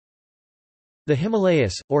The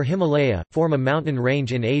Himalayas, or Himalaya, form a mountain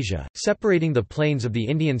range in Asia, separating the plains of the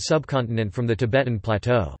Indian subcontinent from the Tibetan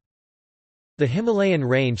Plateau. The Himalayan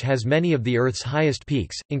range has many of the Earth's highest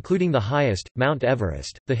peaks, including the highest, Mount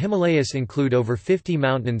Everest. The Himalayas include over 50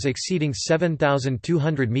 mountains exceeding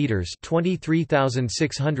 7,200 meters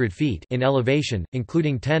 (23,600 feet) in elevation,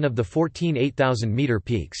 including 10 of the 14 8,000-meter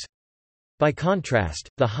peaks. By contrast,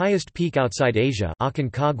 the highest peak outside Asia,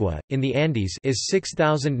 Aconcagua, in the Andes, is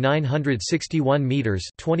 6,961 meters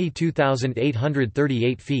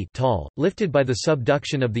 (22,838 feet) tall, lifted by the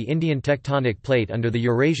subduction of the Indian tectonic plate under the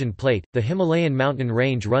Eurasian plate. The Himalayan mountain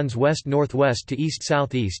range runs west-northwest to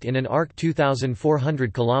east-southeast in an arc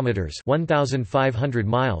 2,400 kilometers (1,500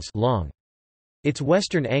 miles) long. Its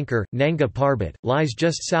western anchor, Nanga Parbat, lies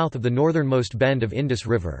just south of the northernmost bend of Indus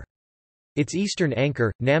River. Its eastern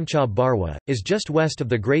anchor, Namcha Barwa, is just west of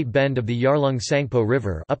the Great Bend of the Yarlung Sangpo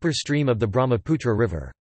River, upper stream of the Brahmaputra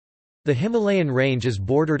River. The Himalayan range is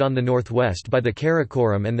bordered on the northwest by the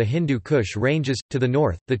Karakoram and the Hindu Kush ranges. To the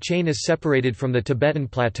north, the chain is separated from the Tibetan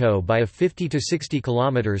Plateau by a 50 to 60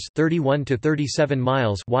 kilometers (31 to 37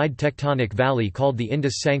 miles) wide tectonic valley called the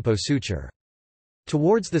Indus Sangpo Suture.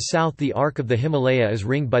 Towards the south, the arc of the Himalaya is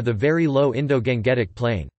ringed by the very low Indo-Gangetic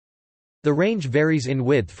Plain. The range varies in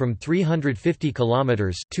width from 350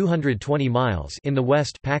 kilometers (220 miles) in the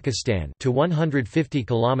west, Pakistan, to 150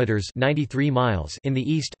 kilometers (93 miles) in the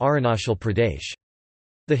east, Arunachal Pradesh.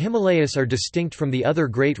 The Himalayas are distinct from the other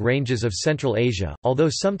great ranges of Central Asia,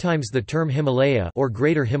 although sometimes the term Himalaya or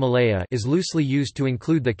Greater Himalaya is loosely used to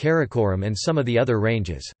include the Karakoram and some of the other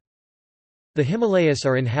ranges. The Himalayas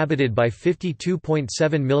are inhabited by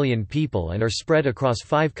 52.7 million people and are spread across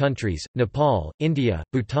 5 countries: Nepal, India,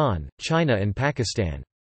 Bhutan, China and Pakistan.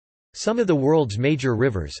 Some of the world's major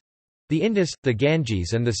rivers—the Indus, the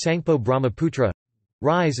Ganges and the Sangpo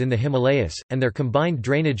Brahmaputra—rise in the Himalayas, and their combined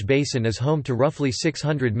drainage basin is home to roughly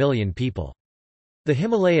 600 million people. The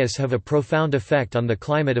Himalayas have a profound effect on the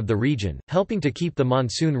climate of the region, helping to keep the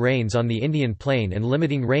monsoon rains on the Indian plain and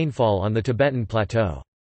limiting rainfall on the Tibetan Plateau.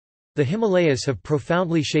 The Himalayas have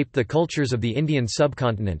profoundly shaped the cultures of the Indian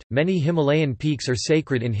subcontinent. Many Himalayan peaks are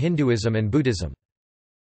sacred in Hinduism and Buddhism.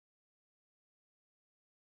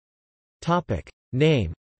 Topic: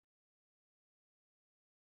 Name.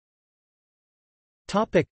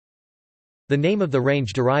 Topic: The name of the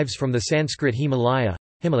range derives from the Sanskrit Himalaya,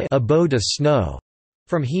 Himalaya, abode of snow,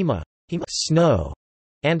 from Hima, snow,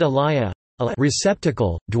 and Alaya,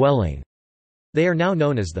 receptacle, dwelling. They are now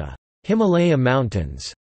known as the Himalaya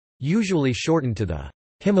Mountains, usually shortened to the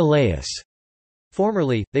Himalayas.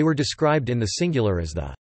 Formerly, they were described in the singular as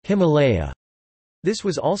the Himalaya. This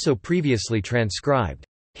was also previously transcribed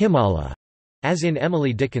Himala, as in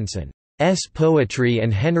Emily Dickinson's poetry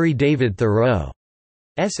and Henry David Thoreau's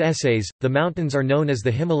essays. The mountains are known as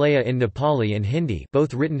the Himalaya in Nepali and Hindi,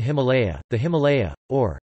 both written Himalaya, the Himalaya,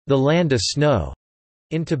 or the land of snow.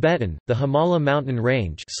 In Tibetan, the Himala mountain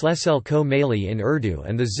range Slesel Ko Mali in Urdu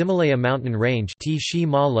and the Zimalaya mountain range Ti Shi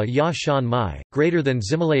Mala Ya Shan Mai, greater than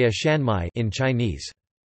Zimalaya Shanmai in Chinese.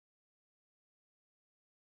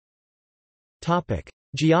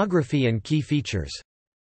 Geography and key features.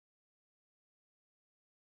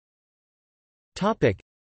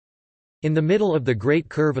 In the middle of the Great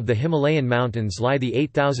Curve of the Himalayan mountains lie the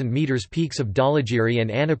 8,000 meters peaks of Dhaulagiri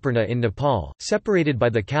and Annapurna in Nepal, separated by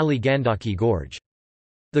the Kali Gandaki Gorge.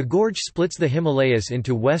 The gorge splits the Himalayas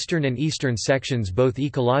into western and eastern sections both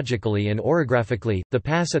ecologically and orographically. The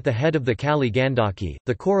pass at the head of the Kali Gandaki,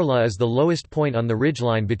 the Korala, is the lowest point on the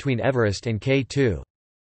ridgeline between Everest and K2.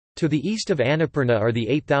 To the east of Annapurna are the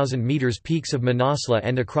 8,000 meters peaks of Manaslu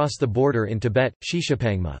and across the border in Tibet,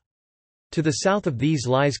 Shishapangma. To the south of these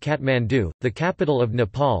lies Kathmandu, the capital of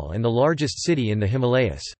Nepal and the largest city in the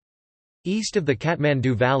Himalayas. East of the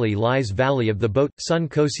Kathmandu Valley lies Valley of the Boat, Sun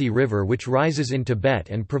Kosi River, which rises in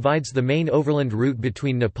Tibet and provides the main overland route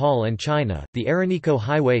between Nepal and China, the Araniko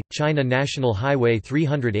Highway, China National Highway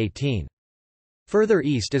 318. Further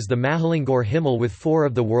east is the Mahalingor Himal with 4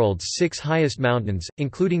 of the world's 6 highest mountains,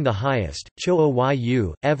 including the highest, Cho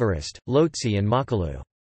Yu, Everest, Lhotse and Makalu.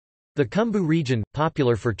 The Khumbu region,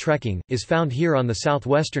 popular for trekking, is found here on the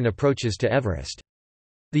southwestern approaches to Everest.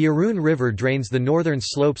 The Arun River drains the northern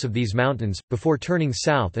slopes of these mountains, before turning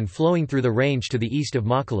south and flowing through the range to the east of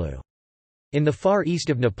Makalu. In the far east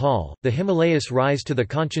of Nepal, the Himalayas rise to the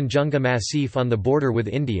Kanchenjunga Massif on the border with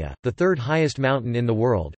India, the 3rd highest mountain in the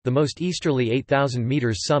world, the most easterly 8,000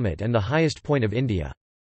 metres summit and the highest point of India.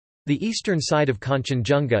 The eastern side of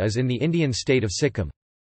Kanchenjunga is in the Indian state of Sikkim.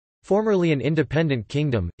 Formerly an independent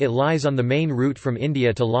kingdom, it lies on the main route from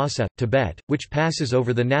India to Lhasa, Tibet, which passes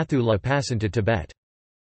over the Nathu La Pass into Tibet.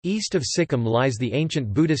 East of Sikkim lies the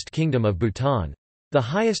ancient Buddhist kingdom of Bhutan. The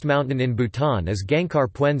highest mountain in Bhutan is Gangkhar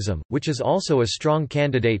Puensum, which is also a strong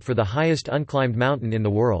candidate for the highest unclimbed mountain in the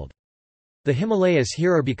world. The Himalayas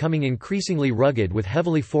here are becoming increasingly rugged with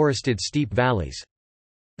heavily forested steep valleys.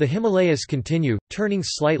 The Himalayas continue, turning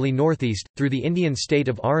slightly northeast, through the Indian state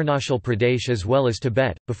of Arunachal Pradesh as well as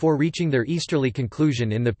Tibet, before reaching their easterly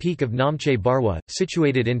conclusion in the peak of Namche Barwa,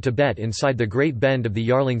 situated in Tibet inside the Great Bend of the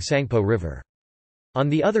Yarling Sangpo River. On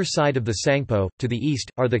the other side of the Sangpo, to the east,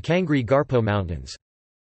 are the Kangri Garpo Mountains.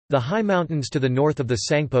 The high mountains to the north of the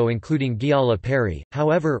Sangpo including Gyala Peri,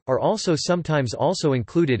 however, are also sometimes also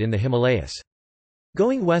included in the Himalayas.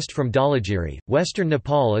 Going west from Dhaulagiri, western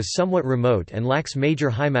Nepal is somewhat remote and lacks major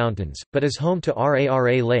high mountains, but is home to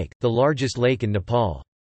Rara Lake, the largest lake in Nepal.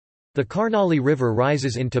 The Karnali River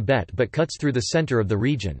rises in Tibet but cuts through the center of the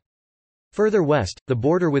region. Further west, the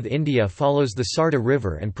border with India follows the Sarda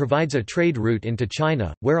River and provides a trade route into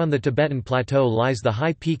China, where on the Tibetan plateau lies the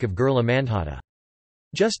high peak of Gurla Mandhata.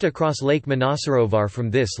 Just across Lake Manasarovar from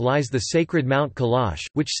this lies the sacred Mount Kailash,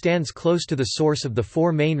 which stands close to the source of the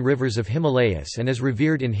four main rivers of Himalayas and is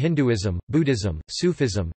revered in Hinduism, Buddhism,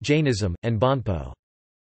 Sufism, Jainism, and Bonpo.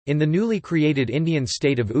 In the newly created Indian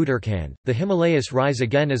state of Uttarakhand, the Himalayas rise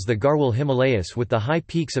again as the Garhwal Himalayas with the high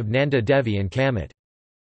peaks of Nanda Devi and Kamet.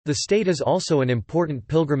 The state is also an important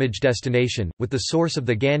pilgrimage destination, with the source of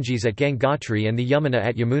the Ganges at Gangotri and the Yamuna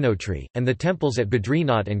at Yamunotri, and the temples at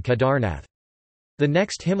Badrinath and Kedarnath. The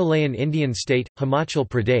next Himalayan Indian state, Himachal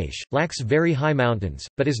Pradesh, lacks very high mountains,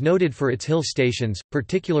 but is noted for its hill stations,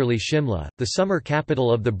 particularly Shimla, the summer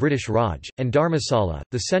capital of the British Raj, and Dharmasala,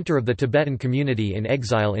 the centre of the Tibetan community in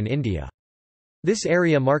exile in India. This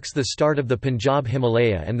area marks the start of the Punjab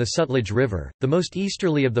Himalaya, and the Sutlej River, the most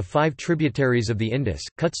easterly of the 5 tributaries of the Indus,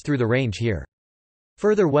 cuts through the range here.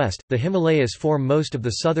 Further west, the Himalayas form most of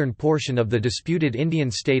the southern portion of the disputed Indian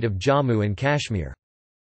state of Jammu and Kashmir.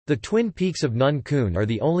 The twin peaks of Nun Kun are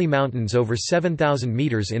the only mountains over 7,000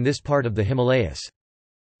 metres in this part of the Himalayas.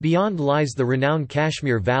 Beyond lies the renowned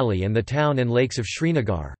Kashmir Valley and the town and lakes of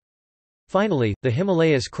Srinagar. Finally, the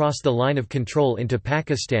Himalayas cross the line of control into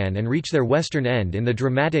Pakistan and reach their western end in the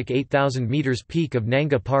dramatic 8,000 metres peak of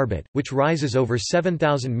Nanga Parbat, which rises over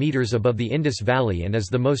 7,000 metres above the Indus Valley and is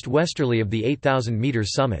the most westerly of the 8,000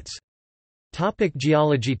 metres summits.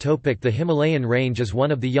 Geology. The Himalayan range is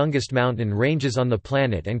one of the youngest mountain ranges on the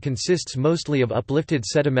planet and consists mostly of uplifted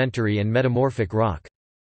sedimentary and metamorphic rock.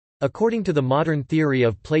 According to the modern theory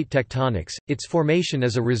of plate tectonics, its formation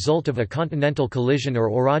is a result of a continental collision or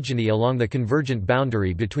orogeny along the convergent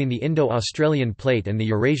boundary between the Indo-Australian plate and the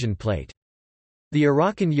Eurasian plate. The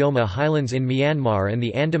Arakan Yoma highlands in Myanmar and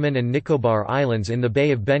the Andaman and Nicobar Islands in the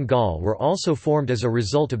Bay of Bengal were also formed as a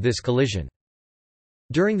result of this collision.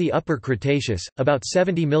 During the Upper Cretaceous, about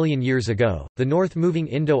 70 million years ago, the north-moving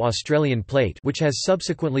Indo-Australian plate, which has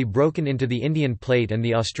subsequently broken into the Indian plate and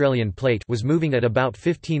the Australian plate, was moving at about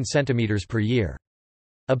 15 cm per year.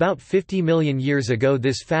 About 50 million years ago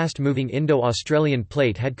this fast-moving Indo-Australian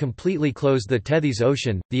plate had completely closed the Tethys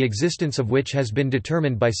Ocean, the existence of which has been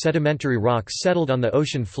determined by sedimentary rocks settled on the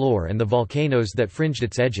ocean floor and the volcanoes that fringed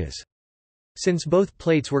its edges. Since both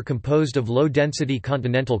plates were composed of low-density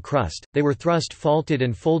continental crust, they were thrust faulted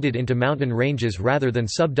and folded into mountain ranges rather than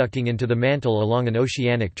subducting into the mantle along an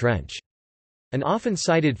oceanic trench. An often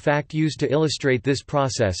cited fact used to illustrate this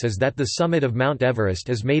process is that the summit of Mount Everest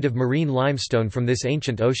is made of marine limestone from this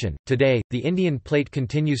ancient ocean. Today, the Indian plate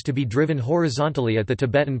continues to be driven horizontally at the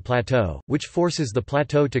Tibetan plateau, which forces the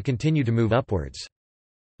plateau to continue to move upwards.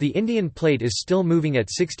 The Indian plate is still moving at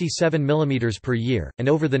 67 mm per year, and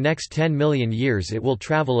over the next 10 million years it will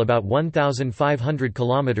travel about 1,500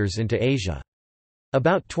 km into Asia.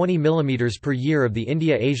 About 20 mm per year of the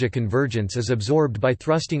India-Asia convergence is absorbed by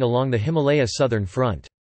thrusting along the Himalaya southern front.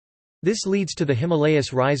 This leads to the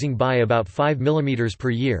Himalayas rising by about 5 mm per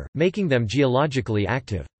year, making them geologically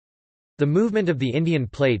active. The movement of the Indian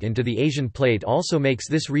plate into the Asian plate also makes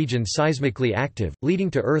this region seismically active, leading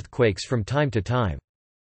to earthquakes from time to time.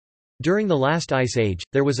 During the last ice age,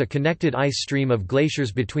 there was a connected ice stream of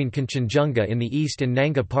glaciers between Kanchenjunga in the east and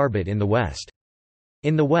Nanga Parbat in the west.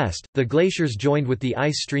 In the west, the glaciers joined with the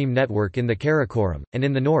ice stream network in the Karakoram, and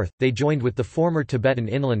in the north, they joined with the former Tibetan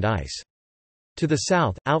inland ice. To the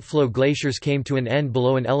south, outflow glaciers came to an end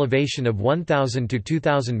below an elevation of 1,000 to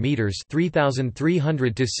 2,000 meters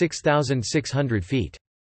 (3,300 to 6,600 feet).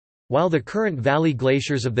 While the current valley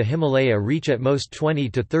glaciers of the Himalaya reach at most 20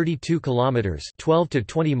 to 32 kilometers (12 to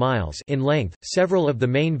 20 miles) in length, several of the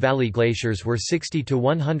main valley glaciers were 60 to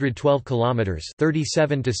 112 kilometers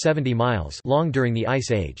 (37 to 70 miles) long during the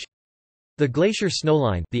Ice Age. The glacier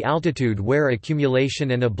snowline, the altitude where accumulation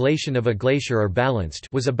and ablation of a glacier are balanced,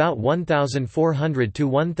 was about 1,400 to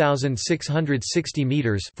 1,660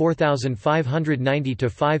 meters (4,590 to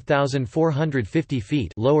 5,450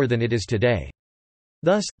 feet) lower than it is today.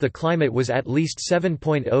 Thus, the climate was at least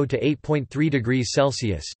 7.0 to 8.3 degrees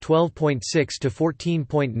Celsius (12.6 to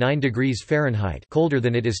 14.9 degrees Fahrenheit) colder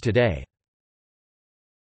than it is today.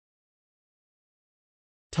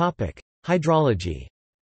 Topic: Hydrology.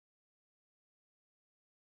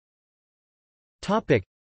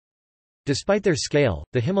 Despite their scale,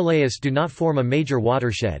 the Himalayas do not form a major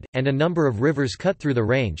watershed, and a number of rivers cut through the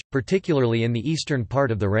range, particularly in the eastern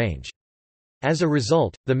part of the range. As a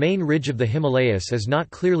result, the main ridge of the Himalayas is not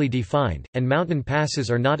clearly defined, and mountain passes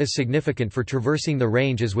are not as significant for traversing the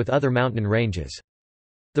range as with other mountain ranges.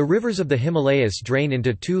 The rivers of the Himalayas drain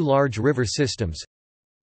into two large river systems.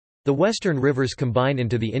 The western rivers combine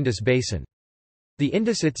into the Indus Basin. The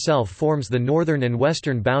Indus itself forms the northern and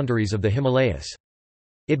western boundaries of the Himalayas.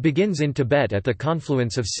 It begins in Tibet at the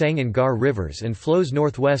confluence of Sangh and Gar rivers and flows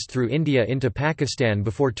northwest through India into Pakistan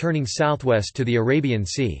before turning southwest to the Arabian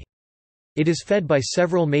Sea. It is fed by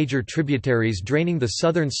several major tributaries draining the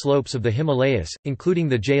southern slopes of the Himalayas, including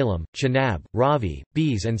the Jhelum, Chenab, Ravi,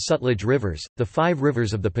 Beas and Sutlej rivers, the five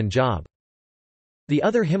rivers of the Punjab. The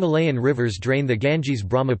other Himalayan rivers drain the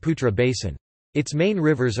Ganges-Brahmaputra basin. Its main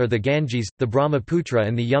rivers are the Ganges, the Brahmaputra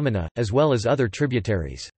and the Yamuna, as well as other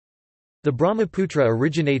tributaries. The Brahmaputra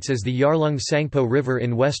originates as the Yarlung Sangpo River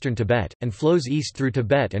in western Tibet, and flows east through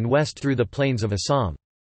Tibet and west through the plains of Assam.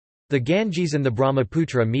 The Ganges and the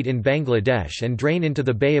Brahmaputra meet in Bangladesh and drain into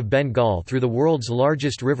the Bay of Bengal through the world's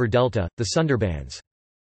largest river delta, the Sundarbans.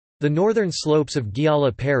 The northern slopes of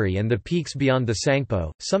Gyala Peri and the peaks beyond the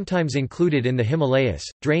Sangpo, sometimes included in the Himalayas,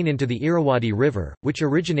 drain into the Irrawaddy River, which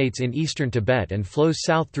originates in eastern Tibet and flows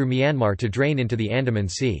south through Myanmar to drain into the Andaman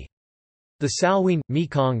Sea. The Salween,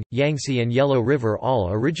 Mekong, Yangtze and Yellow River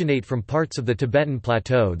all originate from parts of the Tibetan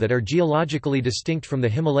Plateau that are geologically distinct from the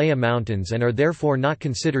Himalaya Mountains and are therefore not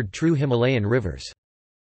considered true Himalayan rivers.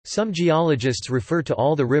 Some geologists refer to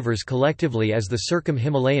all the rivers collectively as the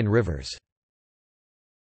Circum-Himalayan rivers.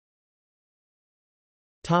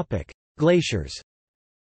 Glaciers.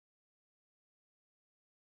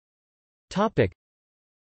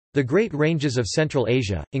 The Great Ranges of Central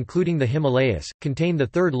Asia, including the Himalayas, contain the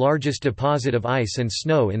third largest deposit of ice and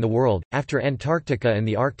snow in the world, after Antarctica and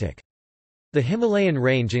the Arctic. The Himalayan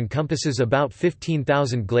range encompasses about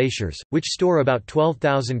 15,000 glaciers, which store about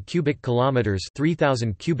 12,000 cubic kilometers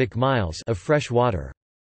 (3,000 cubic miles) of fresh water.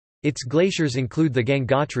 Its glaciers include the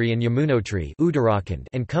Gangotri and Yamunotri Uttarakhand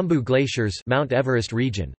and Khumbu glaciers Mount Everest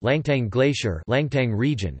region, Langtang Glacier Langtang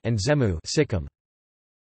region and Zemu Sikkim.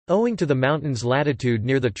 Owing to the mountain's latitude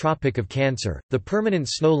near the Tropic of Cancer, the permanent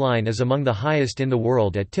snow line is among the highest in the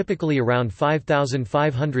world at typically around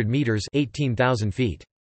 5,500 meters (18,000 feet).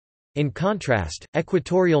 In contrast,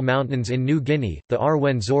 equatorial mountains in New Guinea, the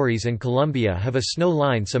Rwenzoris and Colombia have a snow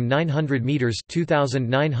line some 900 meters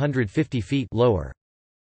 (2,950 feet) lower.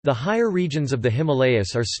 The higher regions of the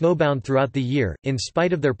Himalayas are snowbound throughout the year, in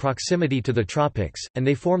spite of their proximity to the tropics, and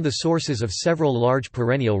they form the sources of several large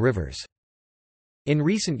perennial rivers. In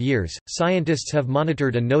recent years, scientists have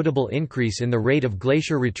monitored a notable increase in the rate of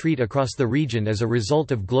glacier retreat across the region as a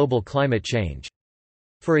result of global climate change.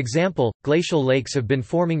 For example, glacial lakes have been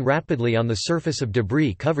forming rapidly on the surface of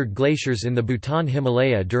debris-covered glaciers in the Bhutan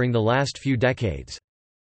Himalaya during the last few decades.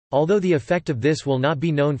 Although the effect of this will not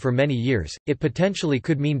be known for many years, it potentially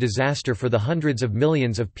could mean disaster for the hundreds of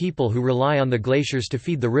millions of people who rely on the glaciers to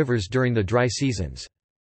feed the rivers during the dry seasons.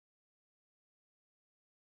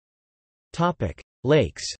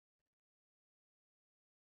 Lakes.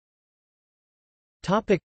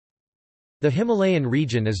 The Himalayan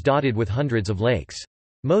region is dotted with hundreds of lakes.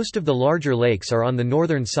 Most of the larger lakes are on the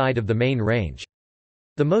northern side of the main range.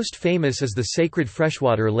 The most famous is the sacred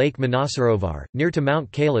freshwater lake Manasarovar, near to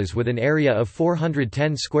Mount Kailas with an area of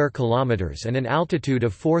 410 square kilometers and an altitude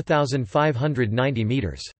of 4,590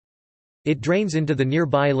 meters. It drains into the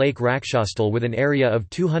nearby Lake Rakshastal with an area of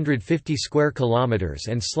 250 square kilometers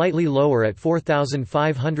and slightly lower at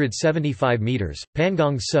 4,575 meters.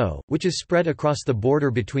 Pangong Tso, which is spread across the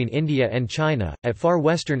border between India and China, at far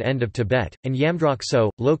western end of Tibet, and Yamdrok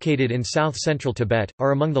Tso, located in south-central Tibet,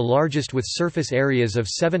 are among the largest with surface areas of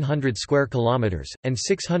 700 square kilometers and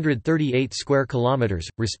 638 square kilometers,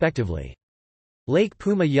 respectively. Lake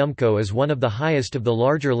Puma Yumko is one of the highest of the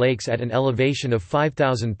larger lakes at an elevation of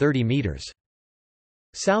 5,030 meters.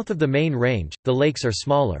 South of the main range, the lakes are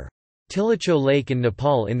smaller. Tilicho Lake in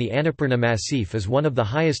Nepal in the Annapurna Massif is one of the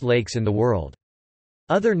highest lakes in the world.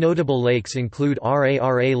 Other notable lakes include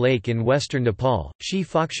Rara Lake in western Nepal, Shi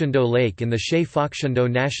Phoksundo Lake in the She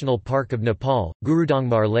Phoksundo National Park of Nepal,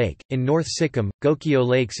 Gurudongmar Lake, in North Sikkim, Gokyo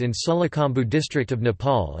Lakes in Sulakhambu district of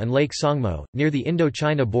Nepal and Lake Songmo, near the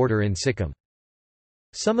Indo-China border in Sikkim.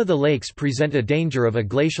 Some of the lakes present a danger of a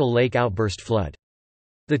glacial lake outburst flood.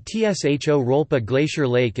 The Tsho Rolpa Glacier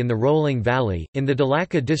Lake in the Rolling Valley, in the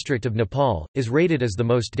Dalaka district of Nepal, is rated as the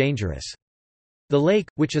most dangerous. The lake,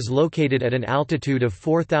 which is located at an altitude of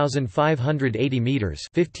 4,580 meters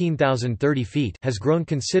 (15,030 feet), has grown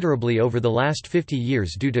considerably over the last 50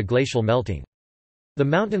 years due to glacial melting. The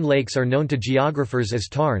mountain lakes are known to geographers as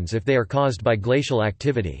tarns if they are caused by glacial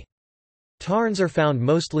activity. Tarns are found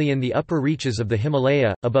mostly in the upper reaches of the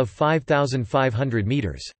Himalaya, above 5,500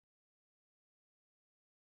 meters.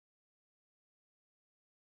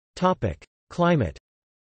 Climate.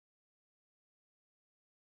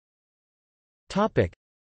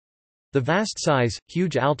 The vast size,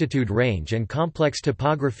 huge altitude range and complex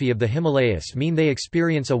topography of the Himalayas mean they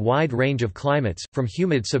experience a wide range of climates, from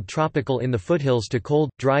humid subtropical in the foothills to cold,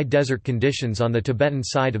 dry desert conditions on the Tibetan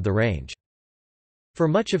side of the range. For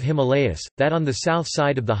much of Himalayas, that on the south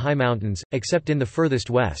side of the high mountains, except in the furthest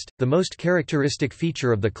west, the most characteristic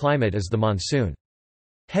feature of the climate is the monsoon.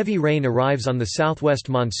 Heavy rain arrives on the southwest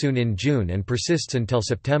monsoon in June and persists until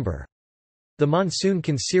September. The monsoon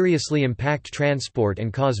can seriously impact transport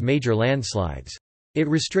and cause major landslides. It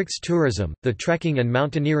restricts tourism. The trekking and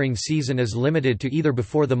mountaineering season is limited to either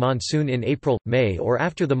before the monsoon in April, May, or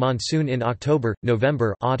after the monsoon in October,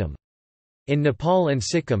 November, autumn. In Nepal and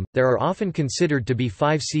Sikkim, there are often considered to be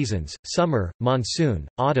 5 seasons: summer, monsoon,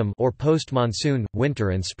 autumn or post-monsoon,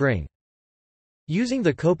 winter and spring. Using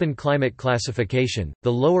the Köppen climate classification,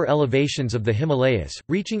 the lower elevations of the Himalayas,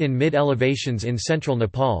 reaching in mid-elevations in central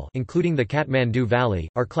Nepal including the Kathmandu Valley,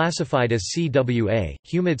 are classified as CWA,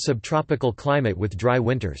 humid subtropical climate with dry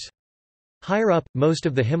winters. Higher up, most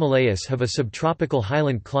of the Himalayas have a subtropical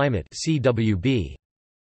highland climate CWB.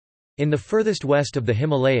 In the furthest west of the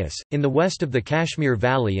Himalayas, in the west of the Kashmir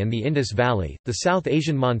Valley and the Indus Valley, the South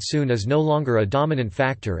Asian monsoon is no longer a dominant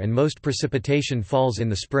factor and most precipitation falls in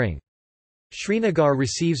the spring. Srinagar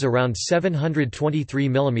receives around 723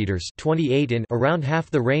 mm 28 in, around half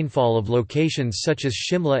the rainfall of locations such as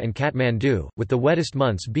Shimla and Kathmandu, with the wettest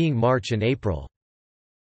months being March and April.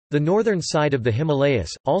 The northern side of the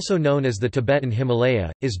Himalayas, also known as the Tibetan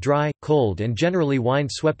Himalaya, is dry, cold and generally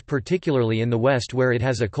wind-swept, particularly in the west where it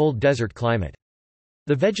has a cold desert climate.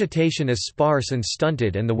 The vegetation is sparse and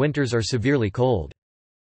stunted and the winters are severely cold.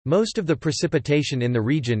 Most of the precipitation in the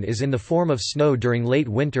region is in the form of snow during late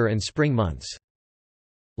winter and spring months.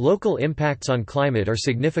 Local impacts on climate are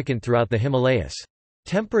significant throughout the Himalayas.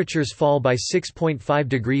 Temperatures fall by 6.5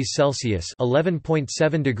 degrees Celsius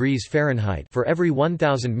 (11.7 degrees Fahrenheit) for every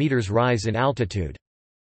 1,000 meters rise in altitude.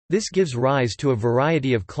 This gives rise to a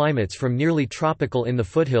variety of climates from nearly tropical in the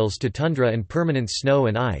foothills to tundra and permanent snow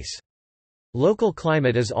and ice. Local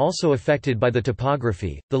climate is also affected by the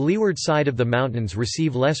topography. The leeward side of the mountains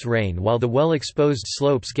receive less rain while the well-exposed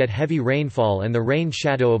slopes get heavy rainfall, and the rain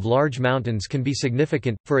shadow of large mountains can be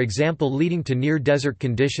significant, for example leading to near-desert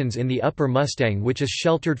conditions in the upper Mustang, which is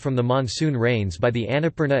sheltered from the monsoon rains by the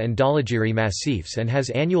Annapurna and Dhaulagiri massifs and has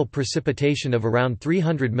annual precipitation of around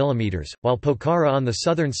 300 mm, while Pokhara on the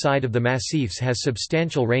southern side of the massifs has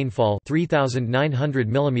substantial rainfall 3,900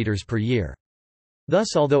 mm per year.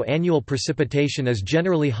 Thus, although annual precipitation is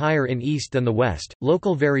generally higher in east than the west,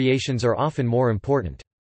 local variations are often more important.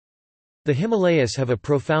 The Himalayas have a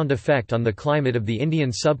profound effect on the climate of the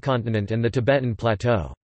Indian subcontinent and the Tibetan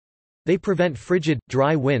Plateau. They prevent frigid,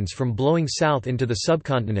 dry winds from blowing south into the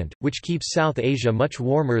subcontinent, which keeps South Asia much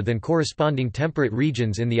warmer than corresponding temperate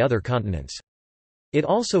regions in the other continents. It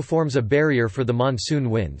also forms a barrier for the monsoon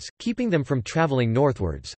winds, keeping them from traveling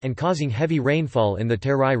northwards, and causing heavy rainfall in the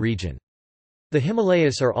Terai region. The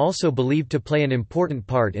Himalayas are also believed to play an important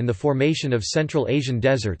part in the formation of Central Asian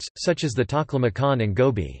deserts, such as the Taklamakan and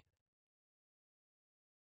Gobi.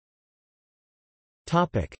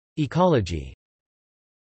 Ecology.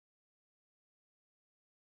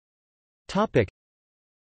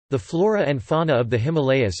 The flora and fauna of the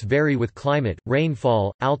Himalayas vary with climate,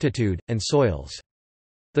 rainfall, altitude, and soils.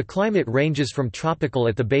 The climate ranges from tropical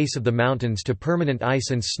at the base of the mountains to permanent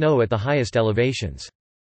ice and snow at the highest elevations.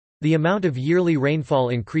 The amount of yearly rainfall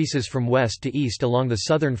increases from west to east along the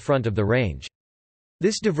southern front of the range.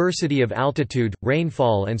 This diversity of altitude,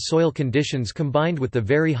 rainfall and soil conditions combined with the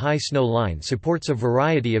very high snow line supports a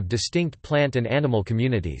variety of distinct plant and animal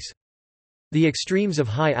communities. The extremes of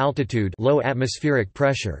high altitude, low atmospheric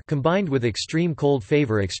pressure combined with extreme cold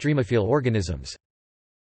favor extremophile organisms.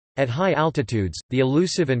 At high altitudes, the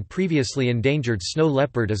elusive and previously endangered snow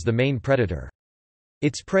leopard is the main predator.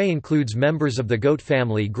 Its prey includes members of the goat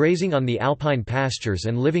family grazing on the alpine pastures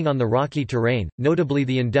and living on the rocky terrain, notably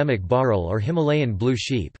the endemic bharal or Himalayan blue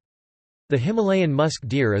sheep. The Himalayan musk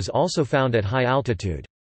deer is also found at high altitude.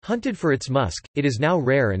 Hunted for its musk, it is now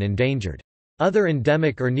rare and endangered. Other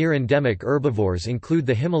endemic or near-endemic herbivores include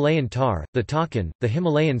the Himalayan tahr, the takin, the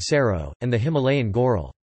Himalayan serow, and the Himalayan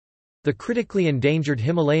goral. The critically endangered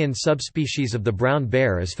Himalayan subspecies of the brown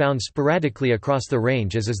bear is found sporadically across the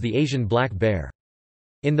range, as is the Asian black bear.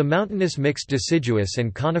 In the mountainous mixed deciduous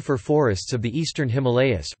and conifer forests of the eastern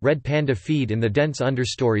Himalayas, red panda feed in the dense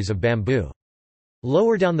understories of bamboo.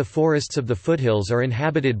 Lower down the forests of the foothills are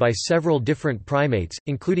inhabited by several different primates,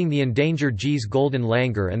 including the endangered Gee's golden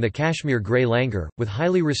langur and the Kashmir grey langur, with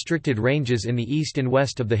highly restricted ranges in the east and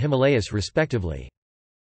west of the Himalayas respectively.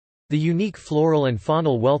 The unique floral and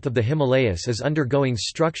faunal wealth of the Himalayas is undergoing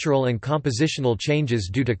structural and compositional changes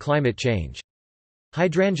due to climate change.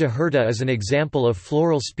 Hydrangea hirta is an example of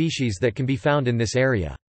floral species that can be found in this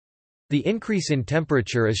area. The increase in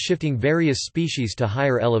temperature is shifting various species to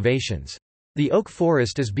higher elevations. The oak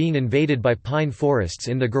forest is being invaded by pine forests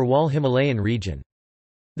in the Garhwal Himalayan region.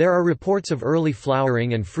 There are reports of early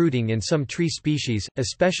flowering and fruiting in some tree species,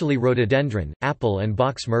 especially rhododendron, apple and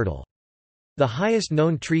box myrtle. The highest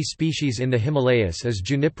known tree species in the Himalayas is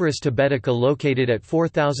Juniperus tibetica, located at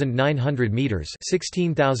 4,900 meters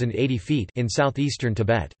 (16,080 feet) in southeastern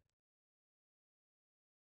Tibet.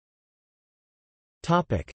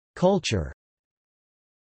 Topic: Culture.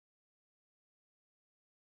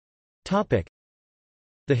 Topic: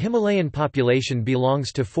 The Himalayan population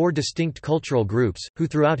belongs to four distinct cultural groups, who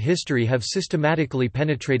throughout history have systematically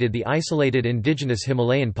penetrated the isolated indigenous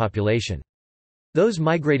Himalayan population. Those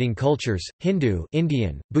migrating cultures, Hindu,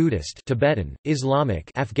 Indian, Buddhist, Tibetan,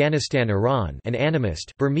 Islamic, Afghanistan, Iran, and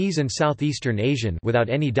animist, Burmese and Southeastern Asian, without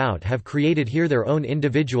any doubt have created here their own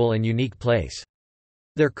individual and unique place.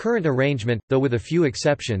 Their current arrangement, though with a few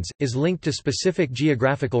exceptions, is linked to specific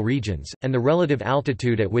geographical regions, and the relative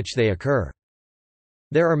altitude at which they occur.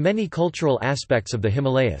 There are many cultural aspects of the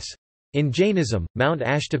Himalayas. In Jainism, Mount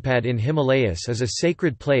Ashtapad in Himalayas is a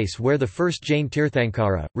sacred place where the first Jain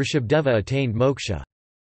Tirthankara, Rishabdeva, attained moksha.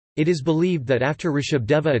 It is believed that after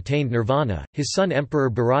Rishabdeva attained nirvana, his son Emperor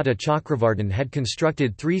Bharata Chakravartin had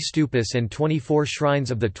constructed 3 stupas and 24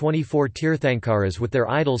 shrines of the 24 Tirthankaras with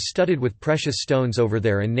their idols studded with precious stones over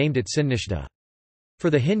there, and named it Sinnishta. For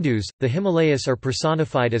the Hindus, the Himalayas are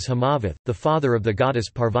personified as Himavath, the father of the goddess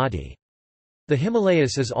Parvati. The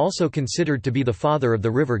Himalayas is also considered to be the father of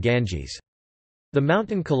the river Ganges. The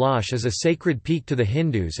mountain Kailash is a sacred peak to the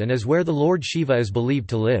Hindus and is where the Lord Shiva is believed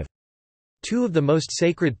to live. 2 of the most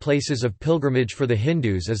sacred places of pilgrimage for the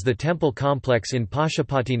Hindus is the temple complex in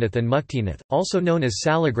Pashupatinath and Muktinath, also known as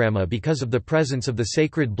Salagrama because of the presence of the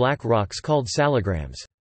sacred black rocks called salagrams.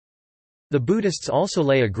 The Buddhists also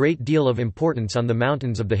lay a great deal of importance on the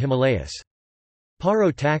mountains of the Himalayas.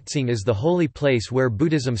 Paro Taktsing is the holy place where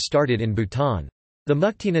Buddhism started in Bhutan. The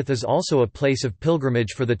Muktinath is also a place of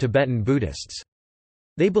pilgrimage for the Tibetan Buddhists.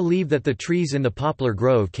 They believe that the trees in the poplar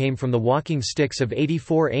grove came from the walking sticks of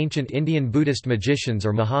 84 ancient Indian Buddhist magicians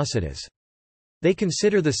or Mahasiddhas. They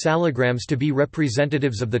consider the salagrams to be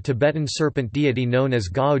representatives of the Tibetan serpent deity known as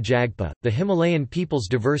Gao Jagpa. The Himalayan people's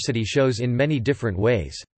diversity shows in many different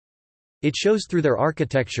ways. It shows through their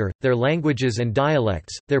architecture, their languages and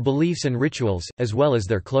dialects, their beliefs and rituals, as well as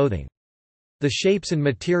their clothing. The shapes and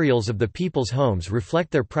materials of the people's homes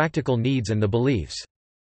reflect their practical needs and the beliefs.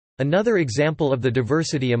 Another example of the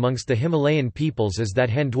diversity amongst the Himalayan peoples is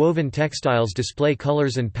that handwoven textiles display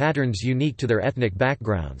colors and patterns unique to their ethnic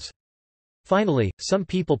backgrounds. Finally, some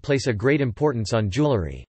people place a great importance on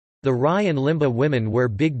jewelry. The Rai and Limba women wear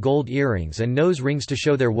big gold earrings and nose rings to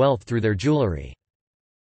show their wealth through their jewelry.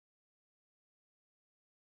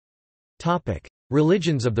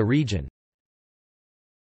 Religions of the region.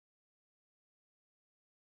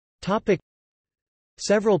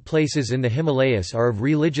 Several places in the Himalayas are of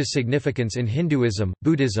religious significance in Hinduism,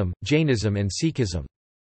 Buddhism, Jainism and Sikhism.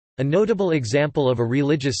 A notable example of a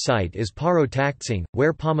religious site is Paro Taktsing,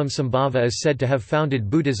 where Padmasambhava is said to have founded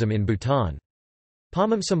Buddhism in Bhutan.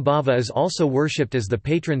 Padmasambhava is also worshipped as the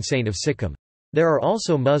patron saint of Sikkim. There are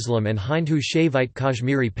also Muslim and Hindu Shaivite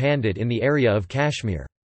Kashmiri Pandit in the area of Kashmir.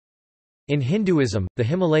 In Hinduism, the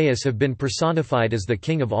Himalayas have been personified as the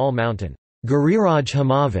king of all mountain, Giriraj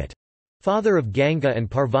Himavat, father of Ganga and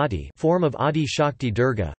Parvati, form of Adi Shakti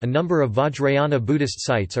Durga. A number of Vajrayana Buddhist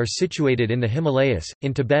sites are situated in the Himalayas,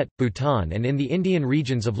 in Tibet, Bhutan, and in the Indian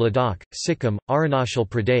regions of Ladakh, Sikkim, Arunachal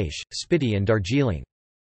Pradesh, Spiti, and Darjeeling.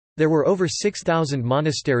 There were over 6,000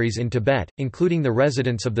 monasteries in Tibet, including the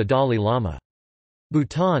residence of the Dalai Lama.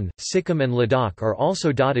 Bhutan, Sikkim and Ladakh are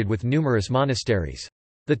also dotted with numerous monasteries.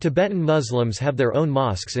 The Tibetan Muslims have their own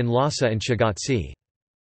mosques in Lhasa and Shagatsi.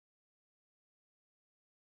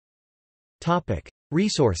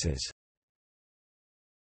 Resources.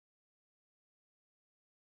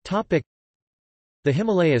 The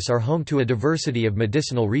Himalayas are home to a diversity of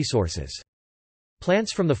medicinal resources.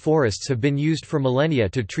 Plants from the forests have been used for millennia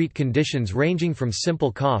to treat conditions ranging from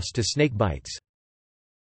simple coughs to snake bites.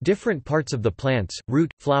 Different parts of the plants,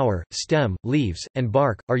 root, flower, stem, leaves, and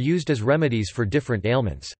bark, are used as remedies for different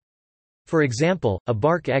ailments. For example, a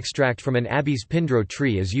bark extract from an Abies pindro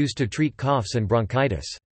tree is used to treat coughs and bronchitis.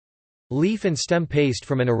 Leaf and stem paste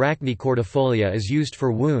from an Arachne cordifolia is used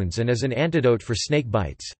for wounds and as an antidote for snake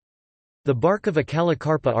bites. The bark of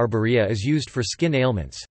Acalocarpa arborea is used for skin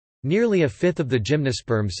ailments. Nearly a fifth of the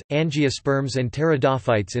gymnosperms, angiosperms and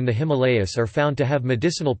pteridophytes in the Himalayas are found to have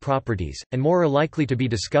medicinal properties, and more are likely to be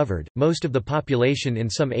discovered. Most of the population in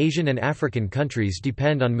some Asian and African countries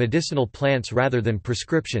depend on medicinal plants rather than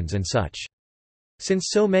prescriptions and such. Since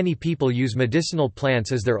so many people use medicinal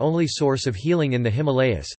plants as their only source of healing in the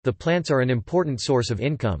Himalayas, the plants are an important source of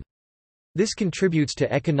income. This contributes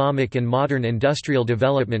to economic and modern industrial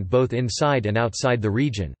development both inside and outside the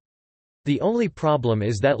region. The only problem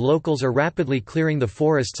is that locals are rapidly clearing the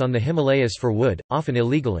forests on the Himalayas for wood, often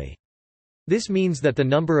illegally. This means that the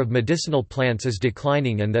number of medicinal plants is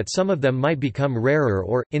declining and that some of them might become rarer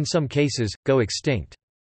or, in some cases, go extinct.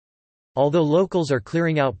 Although locals are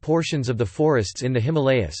clearing out portions of the forests in the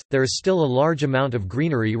Himalayas, there is still a large amount of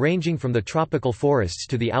greenery ranging from the tropical forests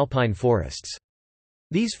to the alpine forests.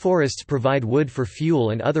 These forests provide wood for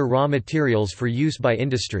fuel and other raw materials for use by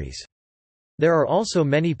industries. There are also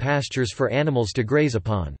many pastures for animals to graze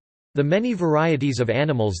upon. The many varieties of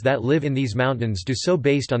animals that live in these mountains do so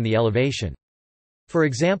based on the elevation. For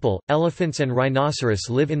example, elephants and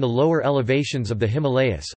rhinoceros live in the lower elevations of the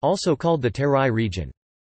Himalayas, also called the Terai region.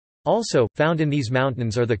 Also, found in these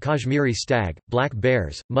mountains are the Kashmiri stag, black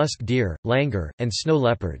bears, musk deer, langur, and snow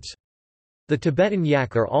leopards. The Tibetan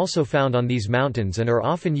yak are also found on these mountains and are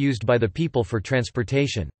often used by the people for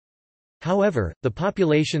transportation. However, the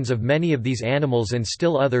populations of many of these animals and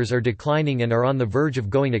still others are declining and are on the verge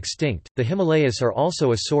of going extinct. The Himalayas are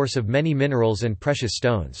also a source of many minerals and precious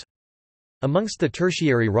stones. Amongst the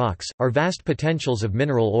tertiary rocks, are vast potentials of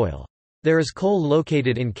mineral oil. There is coal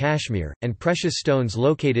located in Kashmir, and precious stones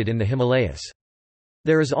located in the Himalayas.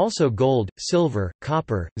 There is also gold, silver,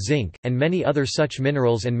 copper, zinc, and many other such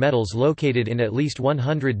minerals and metals located in at least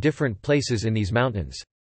 100 different places in these mountains.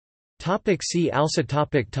 See also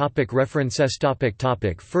References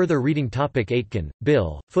Further reading Aitken,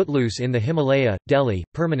 Bill, Footloose in the Himalaya, Delhi,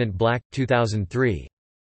 Permanent Black, 2003.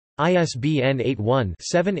 ISBN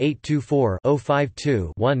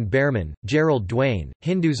 81-7824-052-1 Behrman, Gerald Duane,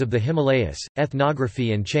 Hindus of the Himalayas,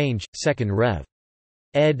 Ethnography and Change, 2nd Rev.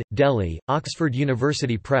 ed., Delhi, Oxford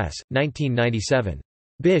University Press, 1997.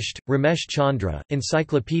 Bisht, Ramesh Chandra,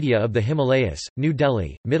 Encyclopedia of the Himalayas, New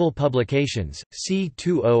Delhi, Middle Publications, c.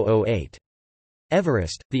 2008.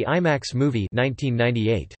 Everest, The IMAX Movie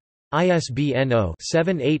 1998. ISBN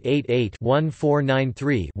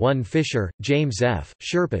 0-7888-1493-1 Fisher, James F.,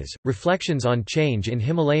 Sherpas, Reflections on Change in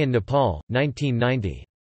Himalayan Nepal, 1990.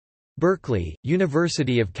 Berkeley,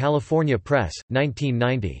 University of California Press,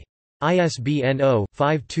 1990. ISBN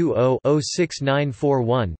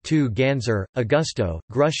 0-520-06941-2 Ganser, Augusto,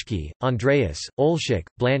 Grushki, Andreas, Olschik,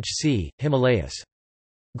 Blanche C., Himalayas.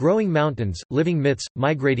 Growing Mountains, Living Myths,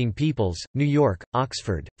 Migrating Peoples, New York,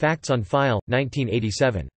 Oxford, Facts on File,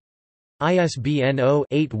 1987. ISBN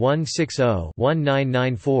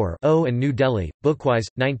 0-8160-1994-0 and New Delhi, Bookwise,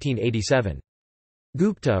 1987.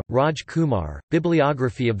 Gupta, Raj Kumar,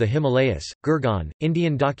 Bibliography of the Himalayas, Gurgaon,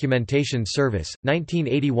 Indian Documentation Service,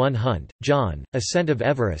 1981 Hunt, John, Ascent of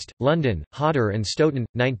Everest, London, Hodder and Stoughton,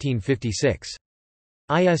 1956.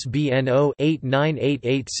 ISBN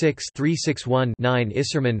 0-89886-361-9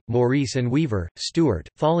 Isserman, Maurice and Weaver, Stuart,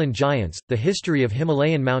 Fallen Giants, The History of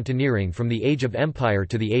Himalayan Mountaineering from the Age of Empire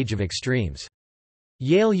to the Age of Extremes.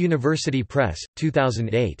 Yale University Press,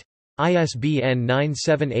 2008. ISBN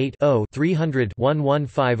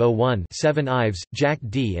 978-0-300-11501-7 Ives, Jack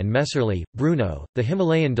D. and Messerly, Bruno, The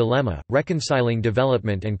Himalayan Dilemma, Reconciling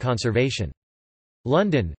Development and Conservation.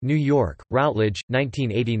 London, New York, Routledge,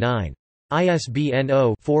 1989. ISBN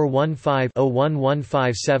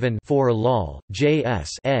 0-415-01157-4 Lal, J. S.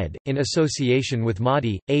 ed., in association with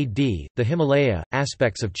Mahdi, A. D., The Himalaya,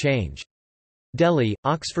 Aspects of Change. Delhi,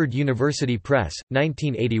 Oxford University Press,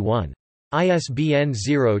 1981. ISBN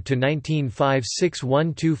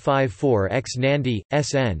 0-19561254-X. Nandi,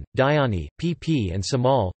 S.N., Dayani, P.P. and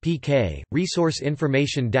Samal, P.K., Resource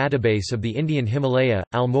Information Database of the Indian Himalaya,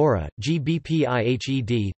 Almora,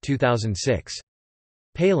 GBPIHED, 2006.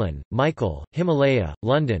 Palin, Michael, Himalaya,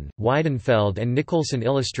 London, Weidenfeld and Nicholson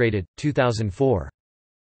Illustrated, 2004.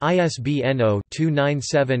 ISBN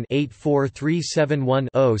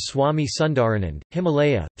 0-297-84371-0. Swami Sundaranand,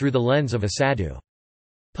 Himalaya, Through the Lens of a Sadhu.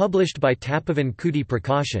 Published by Tapovan Kuti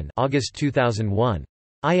Prakashan, August 2001.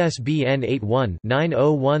 ISBN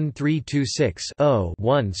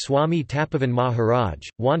 81-901326-0-1. Swami Tapovan Maharaj,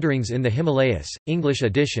 Wanderings in the Himalayas, English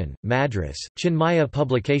edition, Madras, Chinmaya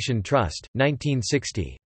Publication Trust,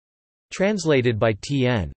 1960. Translated by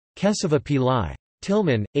T.N. Kesava Pillai.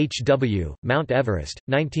 Tillman, H. W., Mount Everest,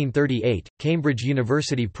 1938, Cambridge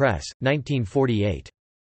University Press, 1948.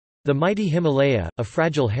 The Mighty Himalaya, A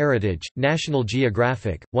Fragile Heritage, National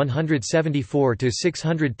Geographic,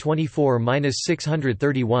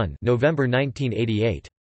 174–624–631 November 1988.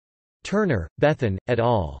 Turner, Bethan, et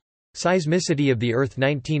al. Seismicity of the Earth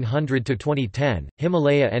 1900–2010,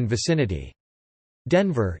 Himalaya and Vicinity.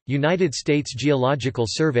 Denver, United States Geological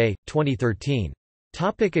Survey, 2013.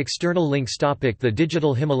 External links. The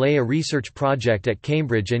Digital Himalaya Research Project at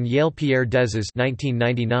Cambridge and Yale. Pierre Dezes,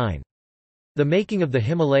 1999. The Making of the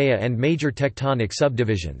Himalaya and Major Tectonic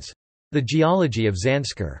Subdivisions. The Geology of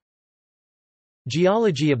Zanskar.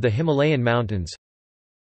 Geology of the Himalayan Mountains.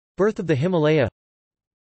 Birth of the Himalaya.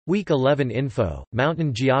 Week 11 Info,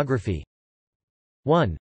 Mountain Geography.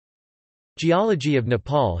 1. Geology of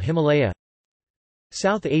Nepal Himalaya.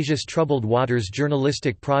 South Asia's Troubled Waters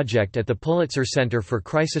Journalistic Project at the Pulitzer Center for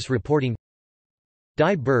Crisis Reporting.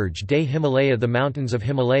 Die Berge des Himalaya, The Mountains of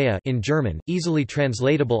Himalaya in German, easily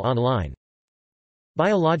translatable online.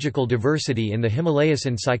 Biological Diversity in the Himalayas,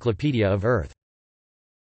 Encyclopedia of Earth.